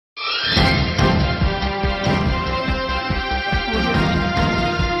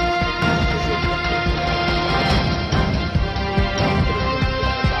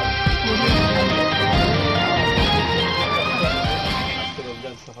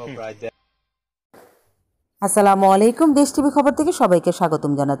আসসালামু আলাইকুম। দেশ টিভি খবর থেকে সবাইকে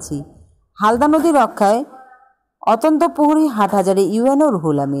স্বাগতম জানাচ্ছি। হালদা নদী রক্ষায় অত্যন্ত প্রহরী হাটহাজারী ইউএনও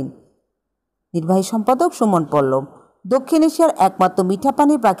রুহুল আমিন। নির্বাহী সম্পাদক সুমন পল্লব। দক্ষিণ এশিয়ার একমাত্র মিঠা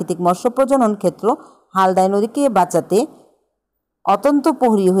পানির প্রাকৃতিক মৎস্য প্রজনন ক্ষেত্র হালদা নদীকে বাঁচাতে অত্যন্ত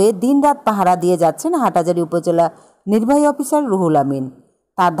প্রহরী হয়ে দিনরাত পাহারা দিয়ে যাচ্ছেন হাটহাজারী উপজেলা নির্বাহী অফিসার রুহুল আমিন।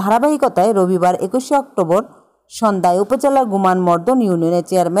 তার ধারাবাহিকতায় রবিবার 21 অক্টোবর সন্ধ্যায় উপজেলার গুমান মর্দন ইউনিয়নের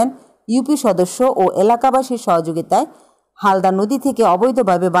চেয়ারম্যান, ইউপি সদস্য ও এলাকাবাসীর সহযোগিতায় হালদা নদী থেকে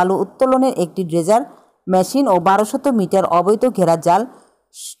অবৈধভাবে বালু উত্তোলনের একটি ড্রেজার মেশিন ও 1200 মিটার অবৈধ ঘেরা জাল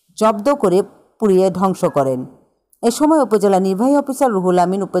জব্দ করে পুড়িয়ে ধ্বংস করেন। এ সময় উপজেলা নির্বাহী অফিসার রুহুল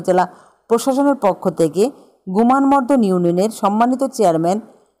আমিন, উপজেলা প্রশাসনের পক্ষ থেকে গুমানমর্দন ইউনিয়নের সম্মানিত চেয়ারম্যান,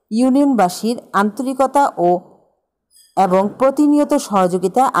 ইউনিয়নবাসীর আন্তরিকতা এবং প্রতিনিয়ত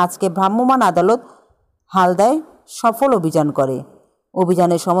সহযোগিতা আজকে ভ্রাম্যমাণ আদালত হালদায় সফল অভিযান করে।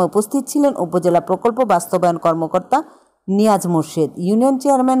 অভিযানের সময় উপস্থিত ছিলেন উপজেলা প্রকল্প বাস্তবায়ন কর্মকর্তা নিয়াজ মুর্শেদ, ইউনিয়ন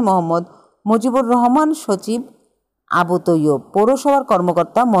চেয়ারম্যান মোহাম্মদ মুজিবুর রহমান, সচিব আবু তৈয়ব, পৌরসভার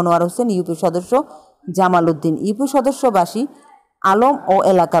কর্মকর্তা মনোয়ার হোসেন, ইউপি সদস্য জামাল উদ্দিন, ইউপি সদস্যবাসী আলম ও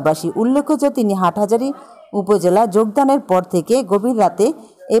এলাকাবাসী। উল্লেখ্য যে তিনি হাটহাজারী উপজেলা যোগদানের পর থেকে গভীর রাতে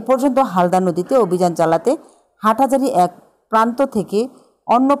এ পর্যন্ত হালদা নদীতে অভিযান চালাতে হাটহাজারী এক প্রান্ত থেকে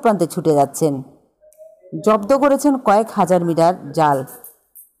অন্য প্রান্তে ছুটে যাচ্ছেন। জব্দ করেছেন কয়েক হাজার মিটার জাল,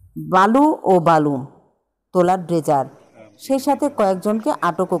 বালু তোলার ড্রেজার, সেই সাথে কয়েকজনকে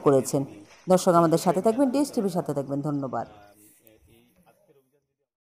আটকও করেছেন। দর্শক, আমাদের সাথে থাকবেন, দেশ টিভির সাথে থাকবেন। ধন্যবাদ।